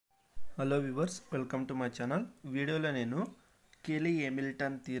Hello viewers, welcome to my channel. వీడియోలో నేను Cayley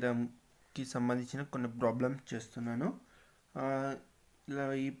Hamilton థీరంకి సంబంధించిన కొన్ని ప్రాబ్లమ్స్ చేస్తున్నాను. ఇలా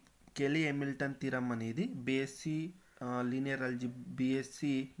ఈ కేలీ హామిల్టన్ థీరం అనేది BSc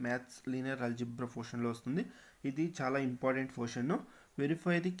BSc maths linear algebra పోర్షన్లో వస్తుంది. ఇది చాలా important portion.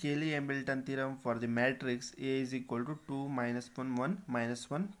 Verify the Cayley Hamilton theorem for the matrix A is equal to 2 minus 1 1 minus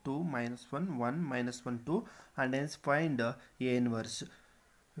 1 2 minus 1 1 minus 1 2 and hence find A inverse.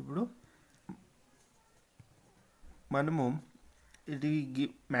 ఇప్పుడు మనము ఇది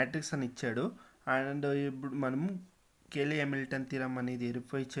matrix అని ఇచ్చాడు and ఇప్పుడు మనము కేలీ హామిల్టన్ థీరం అనేది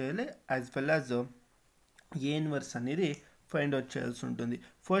వెరిఫై చేయాలి, as well as a inverse అనేది ఫైండ్ అవుట్ చేయాల్సి ఉంటుంది.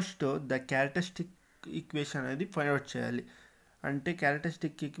 ఫస్ట్ ద క్యారెక్టరిస్టిక్ ఈక్వేషన్ అనేది ఫైండ్ అవుట్ చేయాలి. అంటే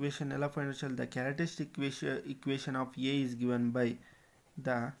క్యారెక్టరిస్టిక్ ఈక్వేషన్ ఎలా ఫైండ్ అవుట్ చేయాలి? The characteristic equation of A is given by the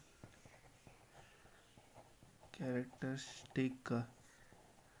characteristic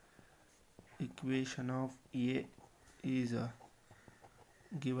equation of A is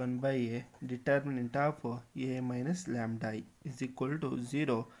given by a determinant of A minus lambda I is equal to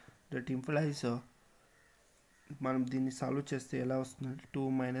 0. That implies మనం దీన్ని solve చేస్తే ఎలా వస్తుందంటే 2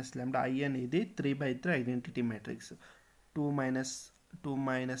 minus lambda I అనేది 3/3 identity matrix. 2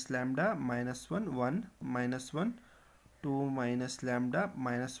 minus lambda minus 1 1 minus 1 2 minus lambda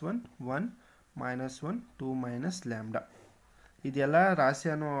minus 1 1 minus 1 2 minus lambda. ఇది ఎలా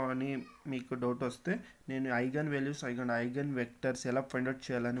రాశాను అని మీకు డౌట్ వస్తే నేను ఐగన్ వాల్యూస్ ఐగన్ వెక్టర్స్ ఎలా ఫైండ్ అవుట్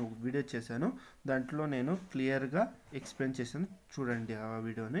చేయాలని ఒక వీడియో చేశాను. దాంట్లో నేను క్లియర్గా ఎక్స్ప్లెయిన్ చేశాను, చూడండి ఆ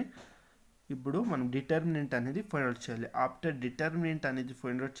వీడియోని. ఇప్పుడు మనం డిటర్మినెంట్ అనేది ఫైండ్ అవుట్ చేయాలి. ఆఫ్టర్ డిటర్మినెంట్ అనేది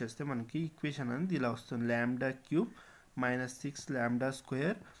ఫైండ్ అవుట్ చేస్తే మనకి ఈక్వేషన్ అనేది ఇలా వస్తుంది. Lambda cube minus 6 lambda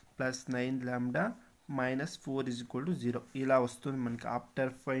square plus 9 lambda minus 4 is equal to 0. ఇలా వస్తుంది మనకి.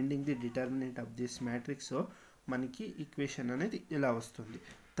 After finding the determinant of this matrix మనకి ఈక్వేషన్ అనేది ఇలా వస్తుంది.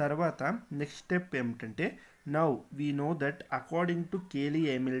 తర్వాత నెక్స్ట్ స్టెప్ ఏమిటంటే, now we know that according to Cayley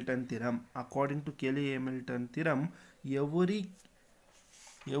Hamilton theorem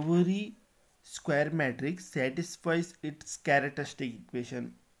every square matrix satisfies it's characteristic equation.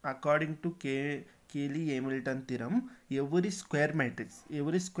 According to Cayley Hamilton theorem every square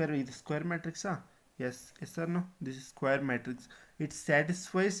మ్యాట్రిక్సా? yes or no? This is square matrix. It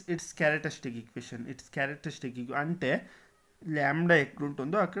satisfies its characteristic equation. అంటే lambda ఎక్కడ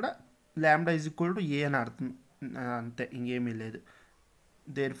ఉంటుందో అక్కడ lambda is equal to ఏ అని అర్థం, అంతే, ఇంకేమీ లేదు.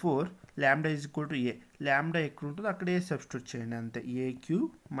 There four lambda is equal to A. Lambda ఎక్కడ ఉంటుందో అక్కడ ఏ సబ్స్టిట్యూట్ చేయండి, అంతే. ఏ cube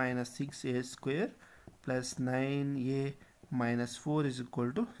minus 6a square plus 9a minus 4 is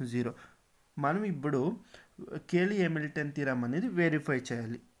equal to 0. మనం ఇప్పుడు కేలీ హామిల్టన్ థీరం అనేది వెరిఫై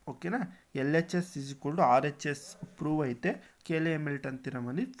చేయాలి, ఓకేనా? LHS is equal to RHS prove అయితే కేలీ హామిల్టన్ థీరం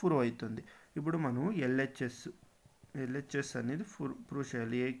అనేది ప్రూవ్ అవుతుంది. ఇప్పుడు మనం ఎల్హెచ్ఎస్ అనేది ప్రూవ్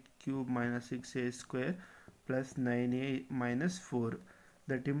చేయాలి. ఏ cube minus 6a square plus 9a minus 4.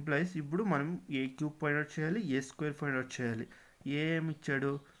 That implies ఇప్పుడు మనం ఏ క్యూబ్ ఫైండ్ అవుట్ చేయాలి, ఏ స్క్వేర్ ఫైండ్ అవుట్ చేయాలి. ఏ ఏమి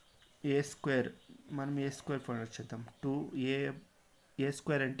ఇచ్చాడు? ఏ స్క్వేర్. మనం ఏ స్క్వేర్ ఫైండ్ అవుట్ చేద్దాం. ఏ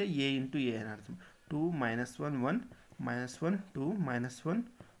స్క్వేర్ అంటే ఏ ఇంటూ ఏ అని అర్థం. 2 minus 1 1 minus 1 2 minus 1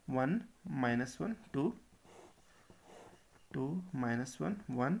 1 minus 1 2 2 minus 1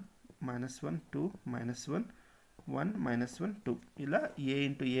 1 minus 1 2 minus 1 1 minus 1 2. ఇలా ఏ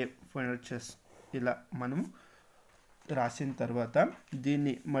ఇంటూ ఏ ఫైండ్ అవుట్ ఇలా మనం రాసిన తర్వాత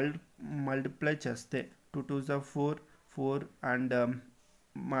దీన్ని మల్టిప్లై చేస్తే 2 2s are 4 4 and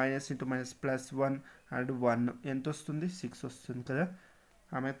minus into minus plus 1 and 1 ఎంత వస్తుంది? 6 వస్తుంది కదా.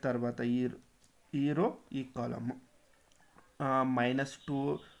 ఆమె తర్వాత ఈ రో ఈ కాలము minus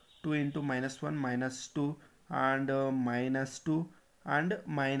 2 into minus 1 minus 2 and minus 2 and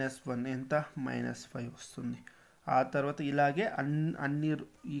minus 1 ఎంత? మైనస్ 5 వస్తుంది. ఆ తర్వాత ఇలాగే అన్ని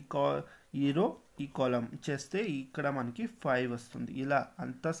ఈ రో ఈ కాలం చేస్తే ఇక్కడ మనకి 5 వస్తుంది. ఇలా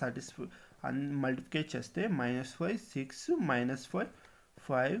అంతా మల్టిప్లికేట్ చేస్తే -5 6 -5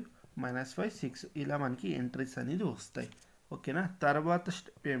 5 -5 6 ఇలా మనకి ఎంట్రీస్ అనేది వస్తాయి, ఓకేనా? తర్వాత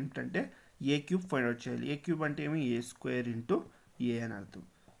స్టెప్ ఏమిటంటే ఏ క్యూబ్ ఫైండ్ అవుట్ చేయాలి. ఏ క్యూబ్ అంటే ఏమి? ఏ స్క్వేర్ ఇంటూ ఏ అని అర్థం.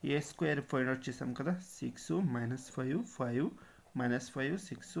 ఏ స్క్వేర్ ఫైండ్ అవుట్ చేసాం కదా. 6 -5 5 -5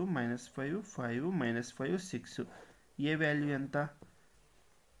 6 -5 5 -5 6. ఏ వాల్యూ ఎంత?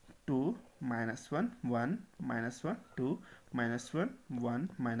 2 -1 1 -1 2 -1 1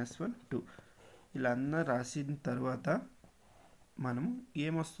 -1 2. ఇలా అన్న రాసిన తర్వాత మనం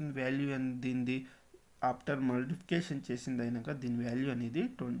ఏమొస్తుంది వాల్యూ అని దీనిది? ఆఫ్టర్ మల్టిప్లికేషన్ చేసింది అయినాక దీని వాల్యూ అనేది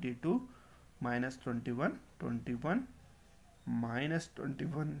 22 minus 21 21 minus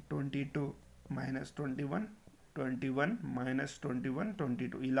 21 22 minus 21 21 minus 21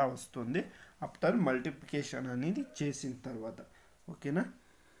 22 ఇలా వస్తుంది ఆఫ్టర్ మల్టిప్లికేషన్ అనేది చేసిన తర్వాత, ఓకేనా?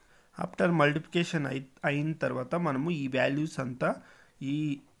 ఆఫ్టర్ మల్టిప్లికేషన్ అయిన తర్వాత మనము ఈ వాల్యూస్ అంతా ఈ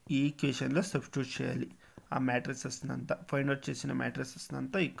ఈక్వేషన్లో సబ్స్టిట్యూట్ చేయాలి. ఆ మ్యాట్రిసెస్ అంతా ఫైండ్ అవుట్ చేసిన మ్యాట్రిసెస్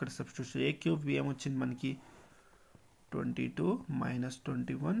అంతా ఇక్కడ సబ్స్టిట్యూట్ చేయాలి. ఏ క్యూబ్ ఏమొచ్చింది మనకి 22 minus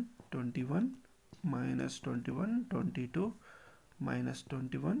 21 21 minus 21 22 minus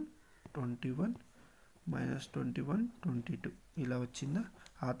 21 21 minus 21 22 ఇలా వచ్చిందా.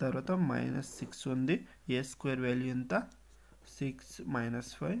 ఆ తర్వాత -6 ఉంది. ఏ స్క్వేర్ వాల్యూ ఎంత 6 minus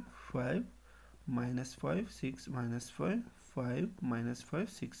 5 5 minus 5 6 minus 5 5 minus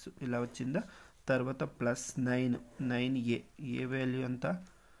 5 6 ఇలా వచ్చిందా. తర్వాత +9 9 ఏ వాల్యూ ఎంత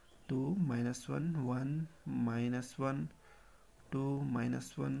 2 minus 1 1 minus 1 2 minus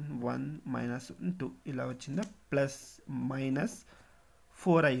 1 1 minus 2 ఇలా వచ్చిందా. ప్లస్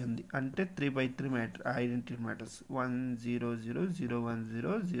 -4 అయ్యింది అంటే 3/3 మ్యాటర్ ఐడెంటిటీ మ్యాటర్స్ 1 0 0 0 1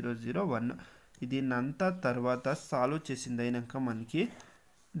 0 0 0 1 దీన్నంతా తర్వాత సాల్వ్ చేసింది అయినాక మనకి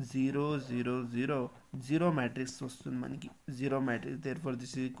 0 0 0 0 మ్యాట్రిక్స్ వస్తుంది మనకి. 0 matrix therefore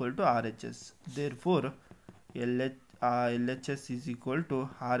this is equal to RHS. therefore LHS is equal to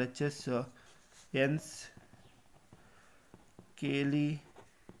RHS. Hence Caley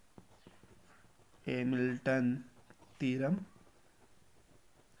Hamilton theorem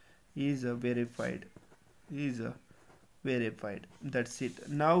is verified. That's it.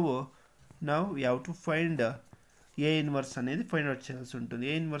 Now we have to find A inverse అనేది find out చేయాల్సి ఉంటుంది.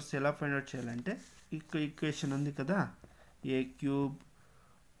 ఏ inverse ఎలా find out చేయాలంటే equation ఉంది కదా, a³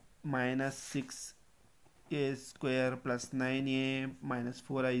 -6a² + 9a -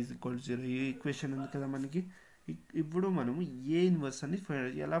 4i = 0 ఈ equation ఉంది కదా మనకి. ఇప్పుడు మనం ఏ ఇన్వర్స్ అని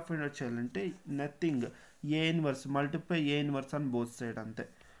ఎలా ఫైండ్ అవుట్ చేయాలంటే nothing, A inverse multiply A inverse on both side అంతే.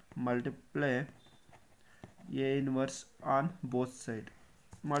 Multiply A inverse on both side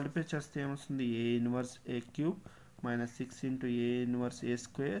multiply చేస్తే ఏమొస్తుంది ఏ inverse a³ -6 into a inverse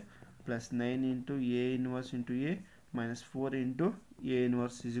a² plus 9 into a inverse into a minus 4 into a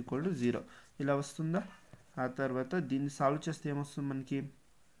inverse is equal to 0 ఇలా వస్తుందా. ఆ తర్వాత దీన్ని solve చేస్తే ఏమొస్తుంది మనకి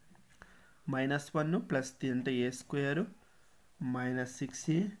 -1 ప్లస్ అంటే a²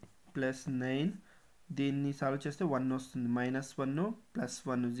 -6a ప్లస్ 9 దీన్ని సాల్వ్ చేస్తే 1 వస్తుంది. -1 ప్లస్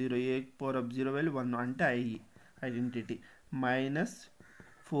 1 0 a⁴ వాల్యూ 1 అంటే identity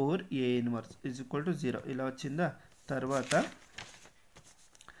 -4a inverse is equal to 0 ఇలా వచ్చిందా. తర్వాత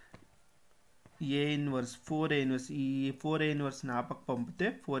ఏ ఇన్వర్స్ 4a ఇన్వర్స్ ఈ 4a ఇన్వర్స్ని ఆపకు పంపితే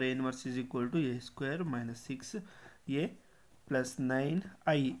 4a inverse is equal to a² -6a plus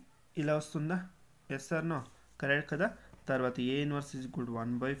 9i ఇలా వస్తుందా. ఎస్ ఆర్ నో కరెక్ట్ కదా. తర్వాత ఏ inverse is equal to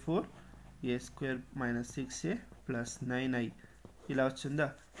 1/4 a² -6a plus 9i ఇలా వచ్చిందా.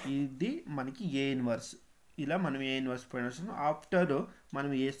 ఇది మనకి ఏ ఇన్వర్స్. ఇలా మనం ఏ ఇన్వర్స్ ఫైండ్ అవుట్ చేస్తాం. ఆఫ్టర్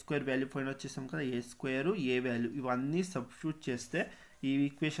మనం a² వాల్యూ ఫైండ్ అవుట్ చేస్తాం కదా, a² ఏ వాల్యూ ఇవన్నీ సబ్స్టిట్యూట్ చేస్తే ఈ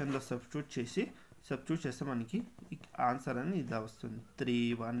ఈక్వేషన్లో సబ్స్టిట్యూట్ చేస్తే మనకి ఆన్సర్ అని ఇలా వస్తుంది. 3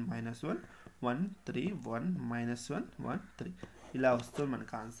 1 -1 1 3 1 -1 1 3 ఇలా వస్తుంది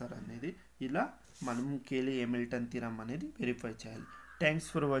మనకి ఆన్సర్ అనేది. ఇలా మనం కేలీ హామిల్టన్ థియరమ్ అనేది వెరిఫై చేయాలి. Thanks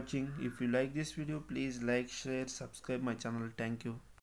for watching. If you like this video please like share subscribe my channel. Thank you.